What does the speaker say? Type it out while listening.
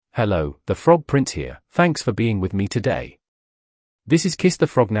Hello, the Frog Prince here. Thanks for being with me today. This is Kiss the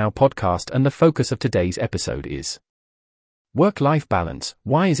Frog Now podcast, and the focus of today's episode is work-life balance.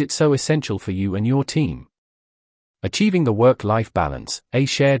 Why is it so essential for you and your team? Achieving the work-life balance, a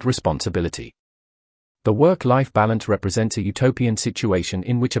shared responsibility. The work-life balance represents a utopian situation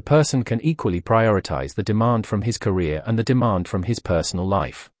in which a person can equally prioritize the demand from his career and the demand from his personal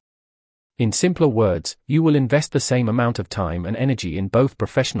life. In simpler words, you will invest the same amount of time and energy in both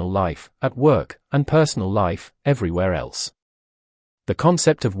professional life, at work, and personal life, everywhere else. The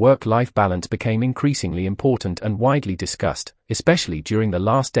concept of work-life balance became increasingly important and widely discussed, especially during the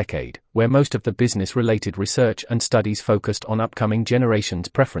last decade, where most of the business-related research and studies focused on upcoming generations'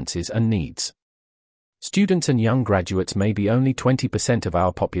 preferences and needs. Students and young graduates may be only 20% of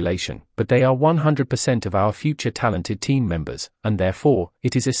our population, but they are 100% of our future talented team members, and therefore,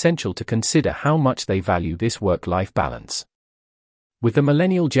 it is essential to consider how much they value this work-life balance. With the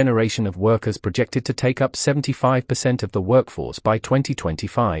millennial generation of workers projected to take up 75% of the workforce by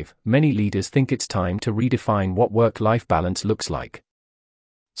 2025, many leaders think it's time to redefine what work-life balance looks like.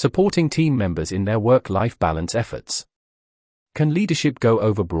 Supporting team members in their work-life balance efforts. Can leadership go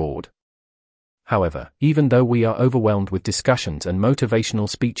overboard? However, even though we are overwhelmed with discussions and motivational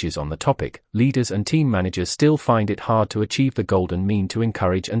speeches on the topic, leaders and team managers still find it hard to achieve the golden mean to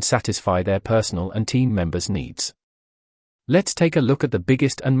encourage and satisfy their personal and team members' needs. Let's take a look at the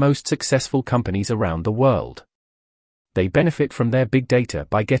biggest and most successful companies around the world. They benefit from their big data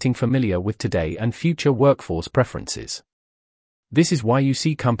by getting familiar with today and future workforce preferences. This is why you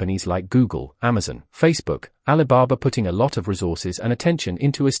see companies like Google, Amazon, Facebook, Alibaba putting a lot of resources and attention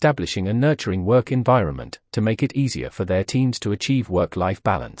into establishing a nurturing work environment to make it easier for their teams to achieve work-life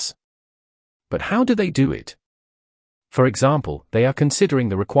balance. But how do they do it? For example, they are considering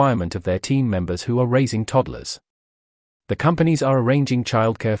the requirement of their team members who are raising toddlers. The companies are arranging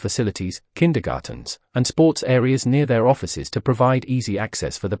childcare facilities, kindergartens, and sports areas near their offices to provide easy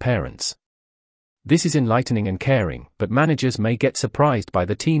access for the parents. This is enlightening and caring, but managers may get surprised by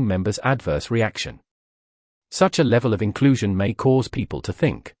the team members' adverse reaction. Such a level of inclusion may cause people to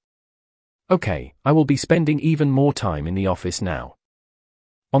think, okay, I will be spending even more time in the office now.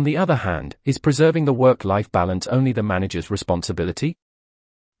 On the other hand, is preserving the work-life balance only the manager's responsibility?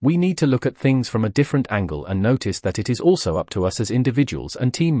 We need to look at things from a different angle and notice that it is also up to us as individuals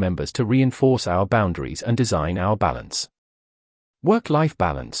and team members to reinforce our boundaries and design our balance. Work-life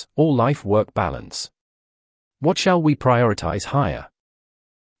balance, or life-work balance. What shall we prioritize higher?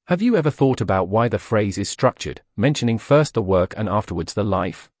 Have you ever thought about why the phrase is structured, mentioning first the work and afterwards the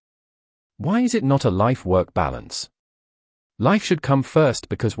life? Why is it not a life-work balance? Life should come first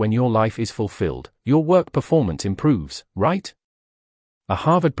because when your life is fulfilled, your work performance improves, right? A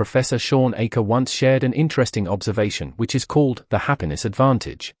Harvard professor, Sean Aker, once shared an interesting observation which is called the happiness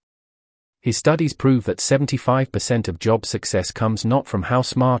advantage. His studies prove that 75% of job success comes not from how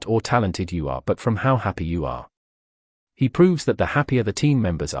smart or talented you are but from how happy you are. He proves that the happier the team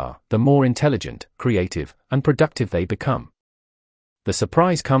members are, the more intelligent, creative, and productive they become. The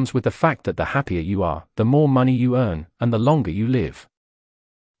surprise comes with the fact that the happier you are, the more money you earn, and the longer you live.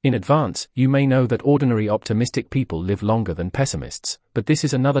 In advance, you may know that ordinary optimistic people live longer than pessimists, but this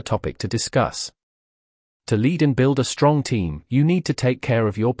is another topic to discuss. To lead and build a strong team, you need to take care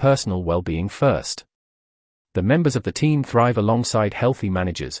of your personal well-being first. The members of the team thrive alongside healthy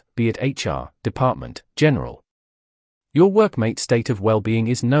managers, be it HR, department, general. Your workmate's state of well-being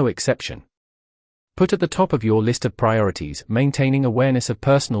is no exception. Put at the top of your list of priorities maintaining awareness of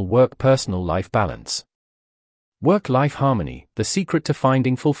personal work-personal life balance. Work-life harmony, the secret to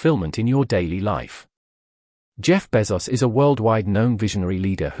finding fulfillment in your daily life. Jeff Bezos is a worldwide known visionary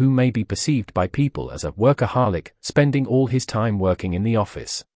leader who may be perceived by people as a workaholic, spending all his time working in the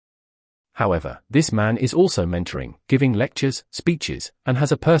office. However, this man is also mentoring, giving lectures, speeches, and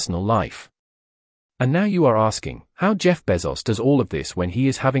has a personal life. And now you are asking, how Jeff Bezos does all of this when he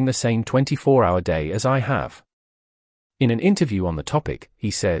is having the same 24-hour day as I have? In an interview on the topic,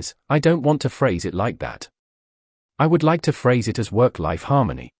 he says, I don't want to phrase it like that. I would like to phrase it as work-life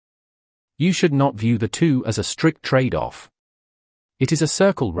harmony. You should not view the two as a strict trade-off. It is a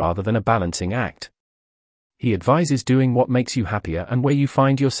circle rather than a balancing act. He advises doing what makes you happier and where you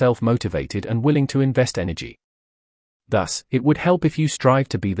find yourself motivated and willing to invest energy. Thus, it would help if you strive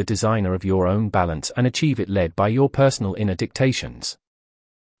to be the designer of your own balance and achieve it led by your personal inner dictations.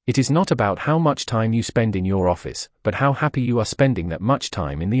 It is not about how much time you spend in your office, but how happy you are spending that much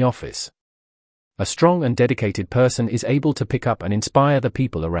time in the office. A strong and dedicated person is able to pick up and inspire the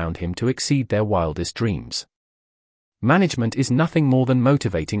people around him to exceed their wildest dreams. Management is nothing more than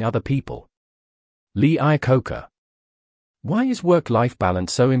motivating other people. Lee Iacocca. Why is work-life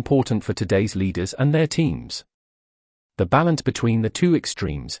balance so important for today's leaders and their teams? The balance between the two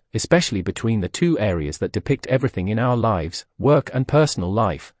extremes, especially between the two areas that depict everything in our lives, work and personal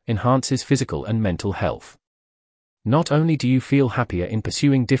life, enhances physical and mental health. Not only do you feel happier in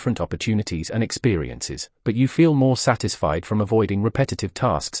pursuing different opportunities and experiences, but you feel more satisfied from avoiding repetitive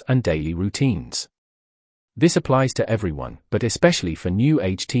tasks and daily routines. This applies to everyone, but especially for new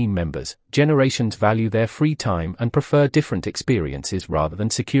age team members. Generations value their free time and prefer different experiences rather than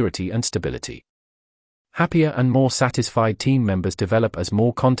security and stability. Happier and more satisfied team members develop as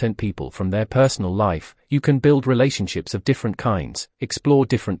more content people from their personal life. You can build relationships of different kinds, explore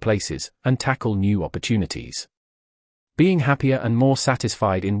different places, and tackle new opportunities. Being happier and more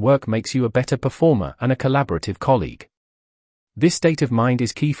satisfied in work makes you a better performer and a collaborative colleague. This state of mind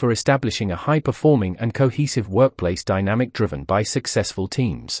is key for establishing a high-performing and cohesive workplace dynamic driven by successful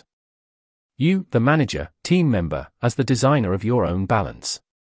teams. You, the manager, team member, as the designer of your own balance.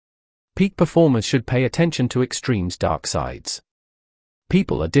 Peak performers should pay attention to extremes' dark sides.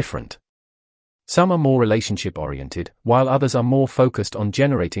 People are different. Some are more relationship-oriented, while others are more focused on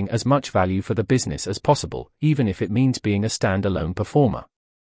generating as much value for the business as possible, even if it means being a standalone performer.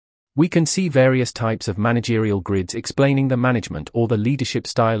 We can see various types of managerial grids explaining the management or the leadership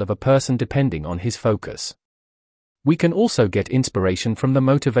style of a person depending on his focus. We can also get inspiration from the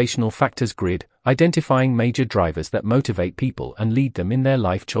motivational factors grid, identifying major drivers that motivate people and lead them in their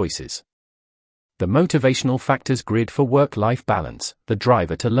life choices. The motivational factors grid for work-life balance, the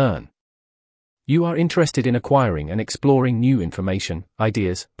driver to learn. You are interested in acquiring and exploring new information,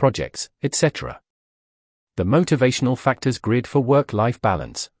 ideas, projects, etc. The motivational factors grid for work-life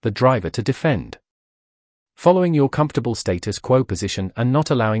balance, the driver to defend. Following your comfortable status quo position and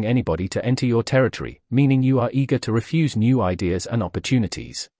not allowing anybody to enter your territory, meaning you are eager to refuse new ideas and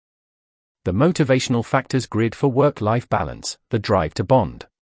opportunities. The motivational factors grid for work-life balance, the drive to bond.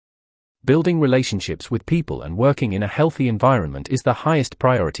 Building relationships with people and working in a healthy environment is the highest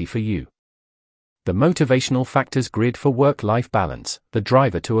priority for you. The motivational factors grid for work-life balance, the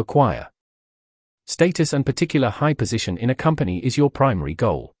driver to acquire. Status and particular high position in a company is your primary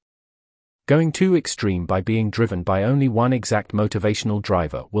goal. Going too extreme by being driven by only one exact motivational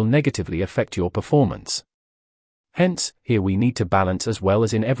driver will negatively affect your performance. Hence, here we need to balance as well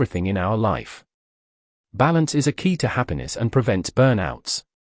as in everything in our life. Balance is a key to happiness and prevents burnouts.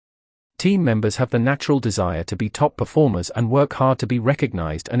 Team members have the natural desire to be top performers and work hard to be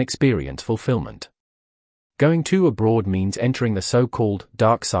recognized and experience fulfillment. Going too abroad means entering the so-called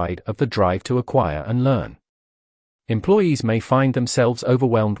dark side of the drive to acquire and learn. Employees may find themselves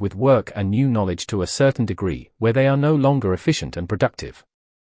overwhelmed with work and new knowledge to a certain degree, where they are no longer efficient and productive.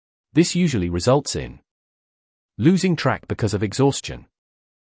 This usually results in losing track because of exhaustion,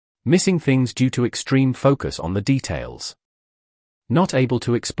 missing things due to extreme focus on the details, not able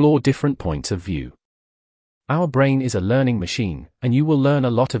to explore different points of view. Our brain is a learning machine, and you will learn a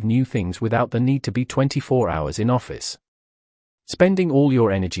lot of new things without the need to be 24 hours in office. Spending all your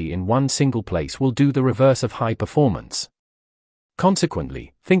energy in one single place will do the reverse of high performance.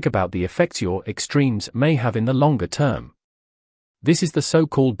 Consequently, think about the effects your extremes may have in the longer term. This is the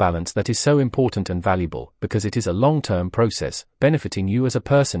so-called balance that is so important and valuable, because it is a long-term process, benefiting you as a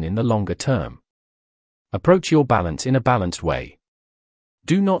person in the longer term. Approach your balance in a balanced way.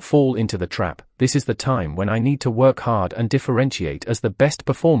 Do not fall into the trap, this is the time when I need to work hard and differentiate as the best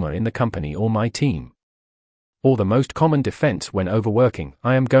performer in the company or my team. Or the most common defense when overworking,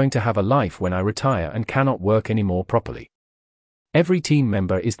 I am going to have a life when I retire and cannot work anymore properly. Every team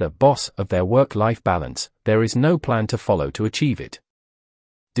member is the boss of their work-life balance, there is no plan to follow to achieve it.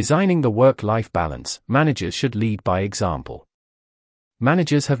 Designing the work-life balance, managers should lead by example.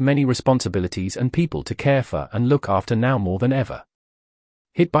 Managers have many responsibilities and people to care for and look after now more than ever.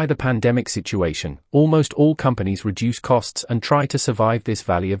 Hit by the pandemic situation, almost all companies reduce costs and try to survive this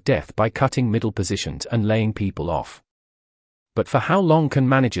valley of death by cutting middle positions and laying people off. But for how long can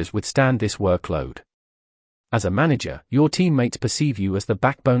managers withstand this workload? As a manager, your teammates perceive you as the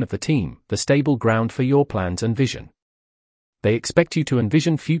backbone of the team, the stable ground for your plans and vision. They expect you to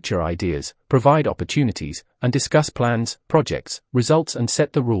envision future ideas, provide opportunities, and discuss plans, projects, results and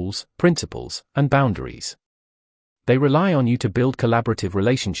set the rules, principles, and boundaries. They rely on you to build collaborative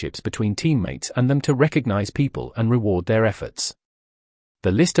relationships between teammates and them to recognize people and reward their efforts.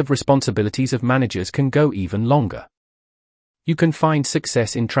 The list of responsibilities of managers can go even longer. You can find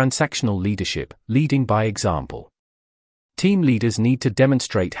success in transactional leadership, leading by example. Team leaders need to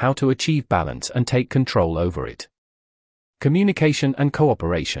demonstrate how to achieve balance and take control over it. Communication and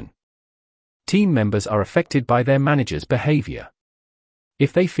cooperation. Team members are affected by their manager's behavior.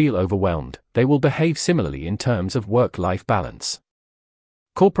 If they feel overwhelmed, they will behave similarly in terms of work-life balance.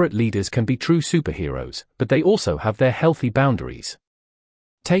 Corporate leaders can be true superheroes, but they also have their healthy boundaries.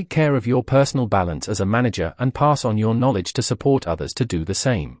 Take care of your personal balance as a manager and pass on your knowledge to support others to do the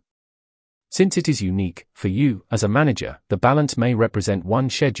same. Since it is unique, for you, as a manager, the balance may represent one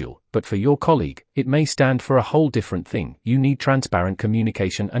schedule, but for your colleague, it may stand for a whole different thing. You need transparent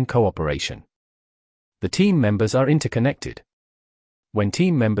communication and cooperation. The team members are interconnected. When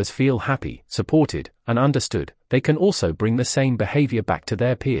team members feel happy, supported, and understood, they can also bring the same behavior back to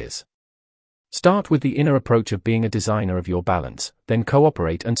their peers. Start with the inner approach of being a designer of your balance, then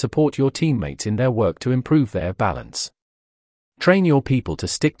cooperate and support your teammates in their work to improve their balance. Train your people to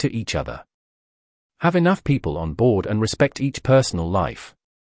stick to each other. Have enough people on board and respect each personal life.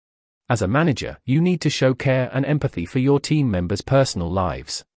 As a manager, you need to show care and empathy for your team members' personal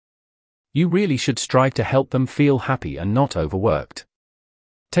lives. You really should strive to help them feel happy and not overworked.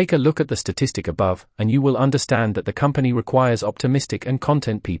 Take a look at the statistic above, and you will understand that the company requires optimistic and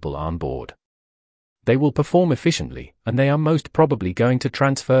content people on board. They will perform efficiently, and they are most probably going to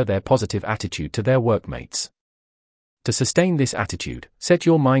transfer their positive attitude to their workmates. To sustain this attitude, set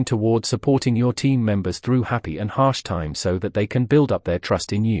your mind towards supporting your team members through happy and harsh times so that they can build up their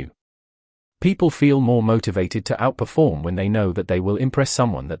trust in you. People feel more motivated to outperform when they know that they will impress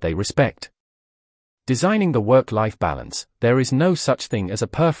someone that they respect. Designing the work-life balance, there is no such thing as a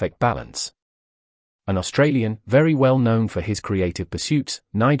perfect balance. An Australian, very well known for his creative pursuits,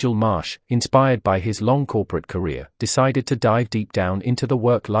 Nigel Marsh, inspired by his long corporate career, decided to dive deep down into the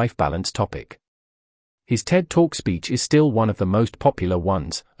work-life balance topic. His TED Talk speech is still one of the most popular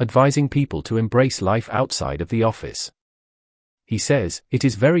ones, advising people to embrace life outside of the office. He says, "It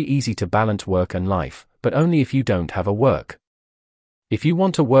is very easy to balance work and life, but only if you don't have a work. If you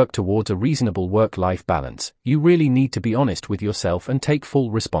want to work towards a reasonable work-life balance, you really need to be honest with yourself and take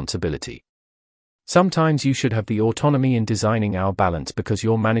full responsibility. Sometimes you should have the autonomy in designing our balance because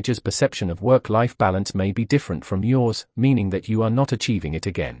your manager's perception of work-life balance may be different from yours, meaning that you are not achieving it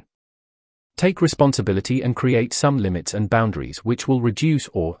again. Take responsibility and create some limits and boundaries which will reduce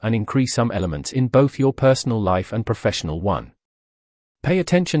and increase some elements in both your personal life and professional one. Pay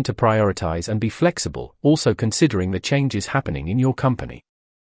attention to prioritize and be flexible, also considering the changes happening in your company.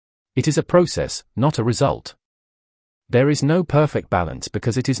 It is a process, not a result. There is no perfect balance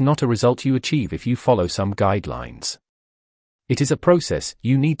because it is not a result you achieve if you follow some guidelines. It is a process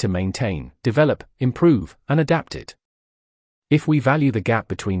you need to maintain, develop, improve, and adapt it. If we value the gap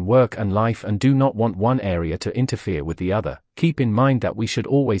between work and life and do not want one area to interfere with the other, keep in mind that we should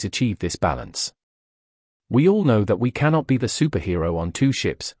always achieve this balance. We all know that we cannot be the superhero on two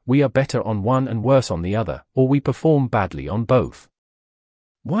ships, we are better on one and worse on the other, or we perform badly on both.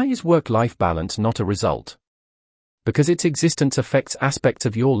 Why is work-life balance not a result? Because its existence affects aspects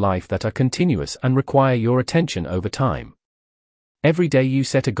of your life that are continuous and require your attention over time. Every day you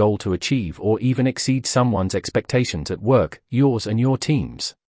set a goal to achieve or even exceed someone's expectations at work, yours and your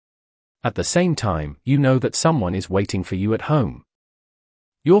team's. At the same time, you know that someone is waiting for you at home.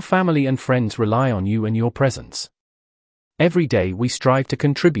 Your family and friends rely on you and your presence. Every day we strive to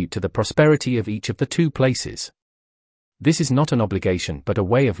contribute to the prosperity of each of the two places. This is not an obligation but a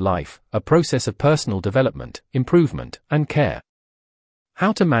way of life, a process of personal development, improvement, and care.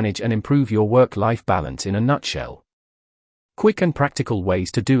 How to manage and improve your work-life balance in a nutshell. Quick and practical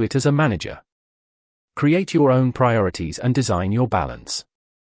ways to do it as a manager. Create your own priorities and design your balance.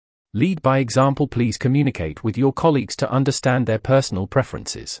 Lead by example. Please communicate with your colleagues to understand their personal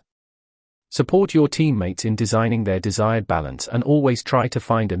preferences. Support your teammates in designing their desired balance and always try to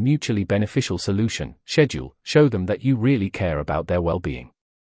find a mutually beneficial solution. Schedule, show them that you really care about their well-being.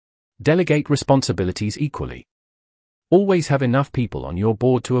 Delegate responsibilities equally. Always have enough people on your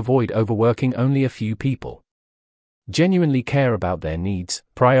board to avoid overworking only a few people. Genuinely care about their needs,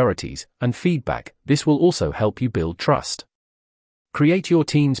 priorities, and feedback. This will also help you build trust. Create your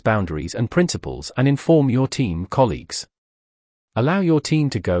team's boundaries and principles and inform your team colleagues. Allow your team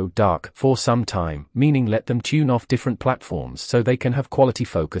to go dark for some time, meaning let them tune off different platforms so they can have quality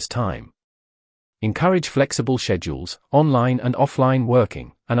focus time. Encourage flexible schedules, online and offline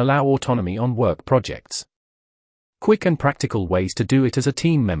working, and allow autonomy on work projects. Quick and practical ways to do it as a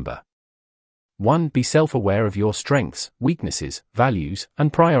team member. 1. Be self-aware of your strengths, weaknesses, values,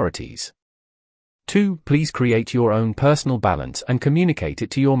 and priorities. 2. Please create your own personal balance and communicate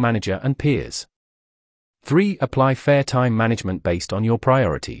it to your manager and peers. 3. Apply fair time management based on your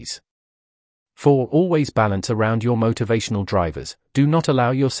priorities. 4. Always balance around your motivational drivers. Do not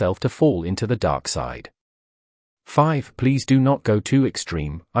allow yourself to fall into the dark side. 5. Please do not go too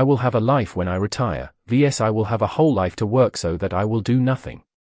extreme. I will have a life when I retire, vs. I will have a whole life to work so that I will do nothing.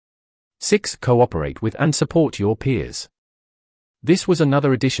 6. Cooperate with and support your peers. This was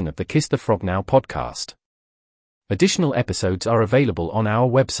another edition of the Kiss the Frog Now podcast. Additional episodes are available on our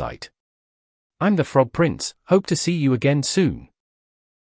website. I'm the Frog Prince, hope to see you again soon.